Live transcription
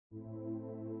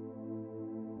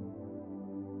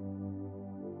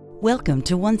Welcome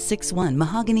to 161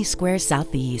 Mahogany Sq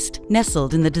Southeast,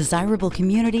 nestled in the desirable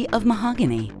community of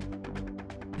Mahogany.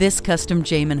 This custom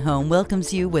Jamin home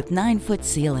welcomes you with 9-foot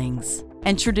ceilings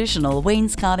and traditional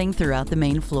wainscoting throughout the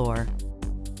main floor.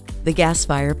 The gas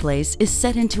fireplace is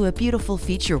set into a beautiful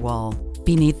feature wall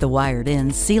beneath the wired-in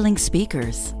ceiling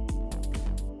speakers.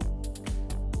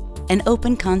 An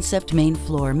open concept main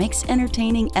floor makes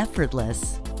entertaining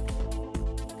effortless.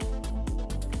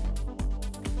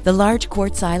 The large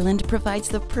quartz island provides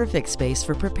the perfect space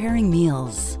for preparing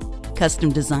meals.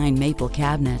 Custom designed maple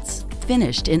cabinets,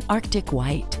 finished in Arctic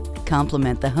white,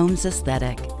 complement the home's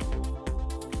aesthetic.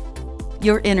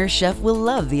 Your inner chef will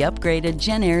love the upgraded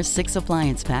JennAir 6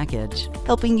 appliance package,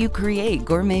 helping you create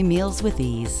gourmet meals with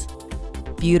ease.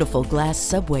 Beautiful glass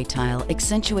subway tile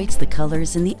accentuates the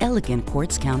colors in the elegant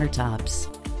quartz countertops,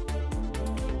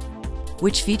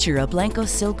 which feature a Blanco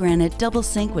sill granite double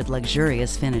sink with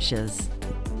luxurious finishes.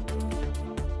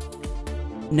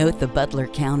 Note the butler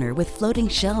counter with floating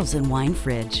shelves and wine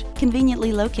fridge,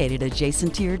 conveniently located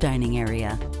adjacent to your dining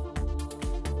area.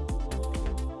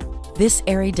 This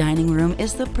airy dining room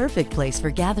is the perfect place for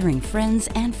gathering friends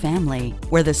and family,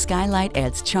 where the skylight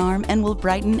adds charm and will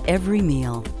brighten every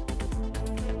meal.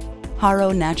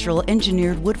 Haro natural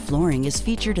engineered wood flooring is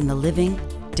featured in the living,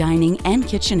 dining, and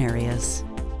kitchen areas.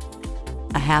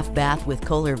 A half bath with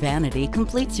Kohler vanity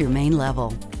completes your main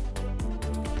level.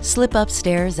 Slip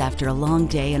upstairs after a long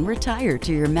day and retire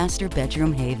to your master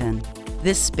bedroom haven.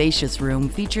 This spacious room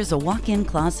features a walk-in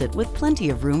closet with plenty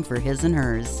of room for his and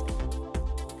hers.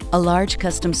 A large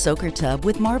custom soaker tub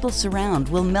with marble surround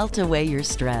will melt away your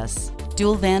stress.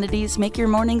 Dual vanities make your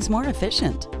mornings more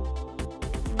efficient.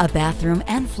 A bathroom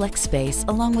and flex space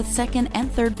along with second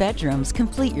and third bedrooms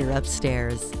complete your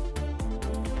upstairs.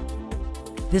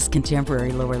 This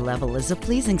contemporary lower level is a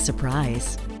pleasing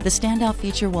surprise. The standout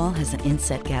feature wall has an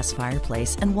inset gas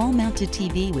fireplace and wall-mounted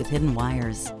TV with hidden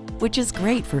wires, which is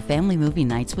great for family movie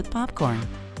nights with popcorn.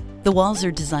 The walls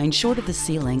are designed short of the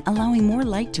ceiling, allowing more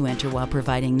light to enter while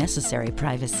providing necessary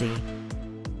privacy.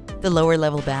 The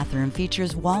lower-level bathroom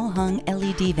features wall-hung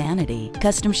LED vanity,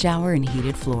 custom shower, and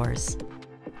heated floors.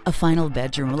 A final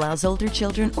bedroom allows older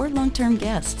children or long-term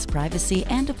guests privacy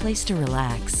and a place to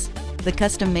relax. The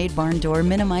custom-made barn door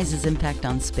minimizes impact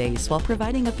on space while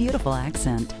providing a beautiful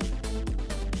accent.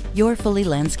 Your fully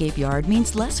landscaped yard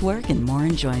means less work and more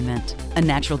enjoyment. A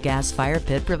natural gas fire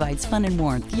pit provides fun and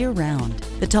warmth year-round.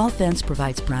 The tall fence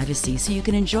provides privacy so you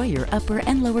can enjoy your upper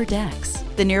and lower decks.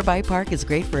 The nearby park is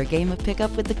great for a game of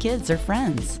pickup with the kids or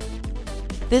friends.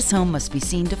 This home must be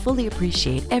seen to fully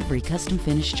appreciate every custom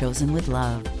finish chosen with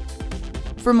love.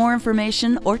 For more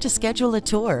information or to schedule a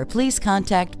tour, please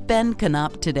contact Ben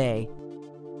Knopp today.